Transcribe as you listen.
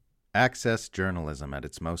Access journalism at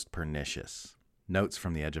its most pernicious. Notes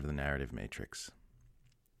from the edge of the narrative matrix.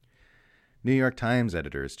 New York Times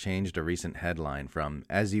editors changed a recent headline from,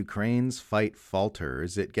 "As Ukraine's fight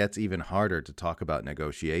falters, it gets even harder to talk about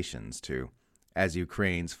negotiations," to, "As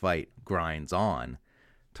Ukraine's fight grinds on,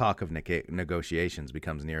 talk of negotiations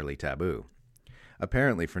becomes nearly taboo."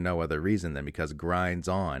 Apparently for no other reason than because grinds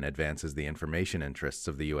on advances the information interests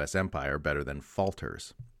of the U.S. empire better than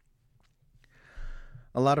falters.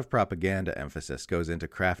 A lot of propaganda emphasis goes into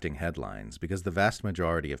crafting headlines because the vast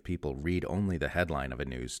majority of people read only the headline of a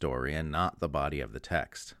news story and not the body of the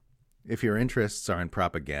text. If your interests are in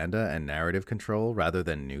propaganda and narrative control rather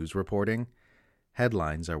than news reporting,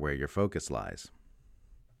 headlines are where your focus lies.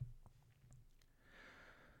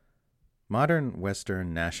 Modern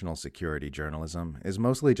Western national security journalism is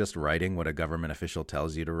mostly just writing what a government official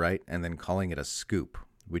tells you to write and then calling it a scoop,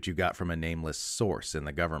 which you got from a nameless source in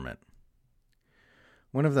the government.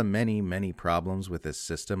 One of the many problems with this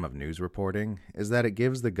system of news reporting is that it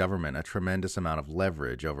gives the government a tremendous amount of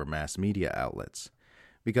leverage over mass media outlets.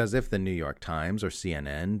 Because if the New York Times or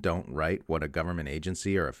CNN don't write what a government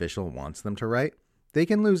agency or official wants them to write, they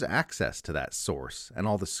can lose access to that source and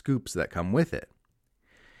all the scoops that come with it.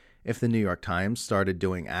 If the New York Times started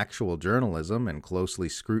doing actual journalism and closely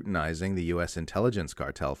scrutinizing the U.S. intelligence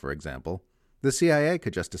cartel, for example, the CIA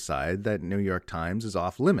could just decide that New York Times is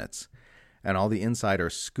off limits, and all the insider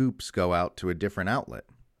scoops go out to a different outlet.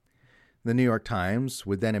 The New York Times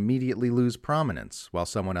would then immediately lose prominence while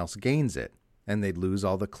someone else gains it, and they'd lose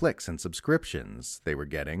all the clicks and subscriptions they were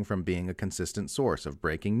getting from being a consistent source of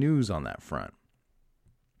breaking news on that front.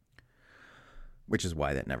 Which is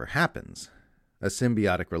why that never happens. A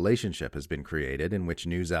symbiotic relationship has been created in which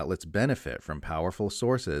news outlets benefit from powerful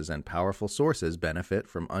sources and powerful sources benefit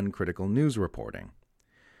from uncritical news reporting.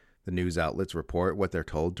 The news outlets report what they're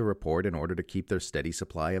told to report in order to keep their steady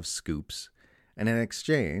supply of scoops, and in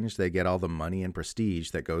exchange, they get all the money and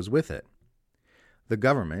prestige that goes with it. The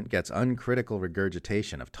government gets uncritical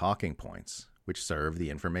regurgitation of talking points, which serve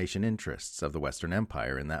the information interests of the Western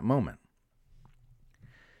Empire in that moment.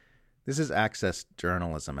 This is access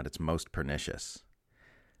journalism at its most pernicious.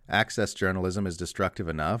 Access journalism is destructive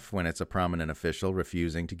enough when it's a prominent official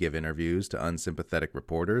refusing to give interviews to unsympathetic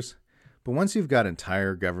reporters, but once you've got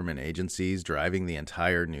entire government agencies driving the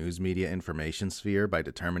entire news media information sphere by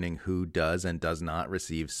determining who does and does not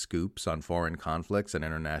receive scoops on foreign conflicts and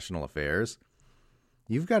international affairs,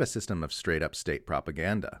 you've got a system of straight-up state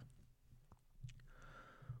propaganda.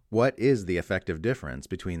 What is the effective difference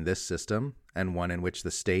between this system and one in which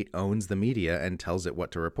the state owns the media and tells it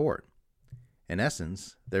what to report? In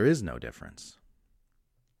essence, there is no difference.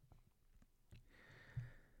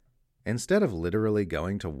 Instead of literally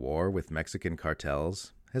going to war with Mexican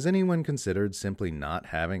cartels, has anyone considered simply not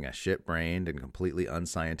having a shit-brained and completely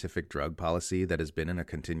unscientific drug policy that has been in a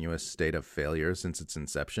continuous state of failure since its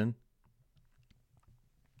inception?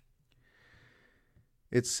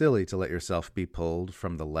 It's silly to let yourself be pulled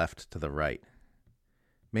from the left to the right.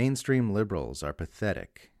 Mainstream liberals are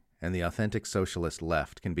pathetic, and the authentic socialist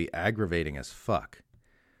left can be aggravating as fuck.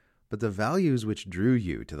 But the values which drew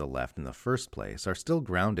you to the left in the first place are still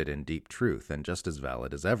grounded in deep truth and just as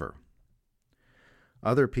valid as ever.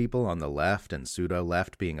 Other people on the left and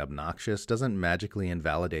pseudo-left being obnoxious doesn't magically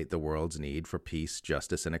invalidate the world's need for peace,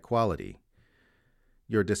 justice, and equality.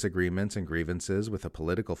 Your disagreements and grievances with a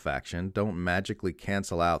political faction don't magically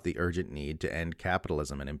cancel out the urgent need to end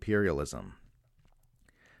capitalism and imperialism.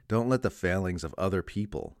 Don't let the failings of other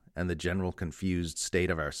people and the general confused state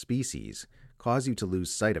of our species cause you to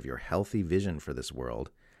lose sight of your healthy vision for this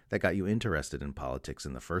world that got you interested in politics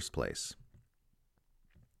in the first place.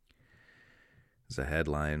 It's a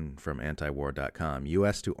headline from antiwar.com.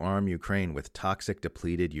 U.S. to arm Ukraine with toxic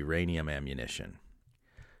depleted uranium ammunition.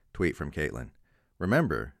 Tweet from Caitlin.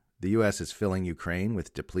 Remember, the U.S. is filling Ukraine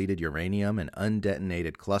with depleted uranium and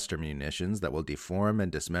undetonated cluster munitions that will deform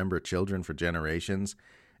and dismember children for generations,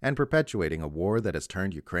 and perpetuating a war that has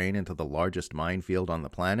turned Ukraine into the largest minefield on the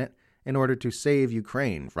planet in order to save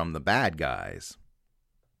Ukraine from the bad guys.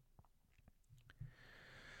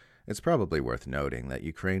 It's probably worth noting that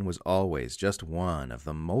Ukraine was always just one of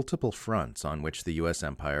the multiple fronts on which the U.S.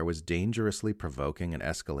 empire was dangerously provoking and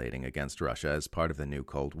escalating against Russia as part of the new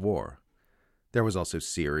Cold War. There was also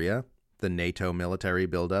Syria, the NATO military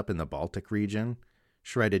buildup in the Baltic region,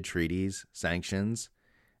 shredded treaties, sanctions,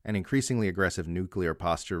 and increasingly aggressive nuclear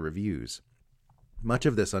posture reviews. Much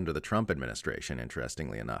of this under the Trump administration,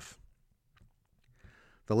 interestingly enough.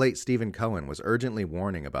 The late Stephen Cohen was urgently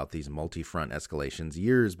warning about these multi-front escalations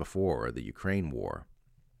years before the Ukraine war.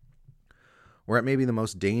 Or at maybe the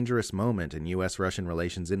most dangerous moment in U.S.-Russian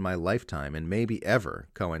relations in my lifetime, and maybe ever,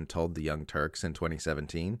 Cohen told the Young Turks in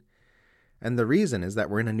 2017. And the reason is that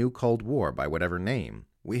we're in a new Cold War by whatever name.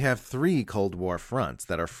 We have 3 Cold War fronts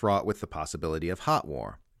that are fraught with the possibility of hot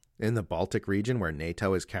war. In the Baltic region, where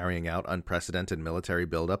NATO is carrying out unprecedented military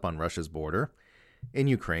buildup on Russia's border. In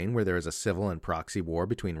Ukraine, where there is a civil and proxy war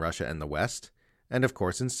between Russia and the West. And of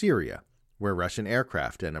course in Syria, where Russian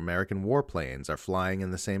aircraft and American warplanes are flying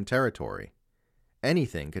in the same territory.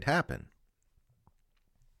 Anything could happen.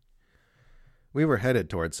 We were headed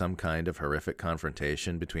towards some kind of horrific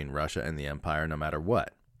confrontation between Russia and the Empire no matter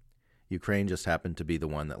what. Ukraine just happened to be the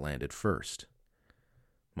one that landed first.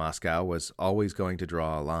 Moscow was always going to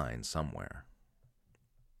draw a line somewhere.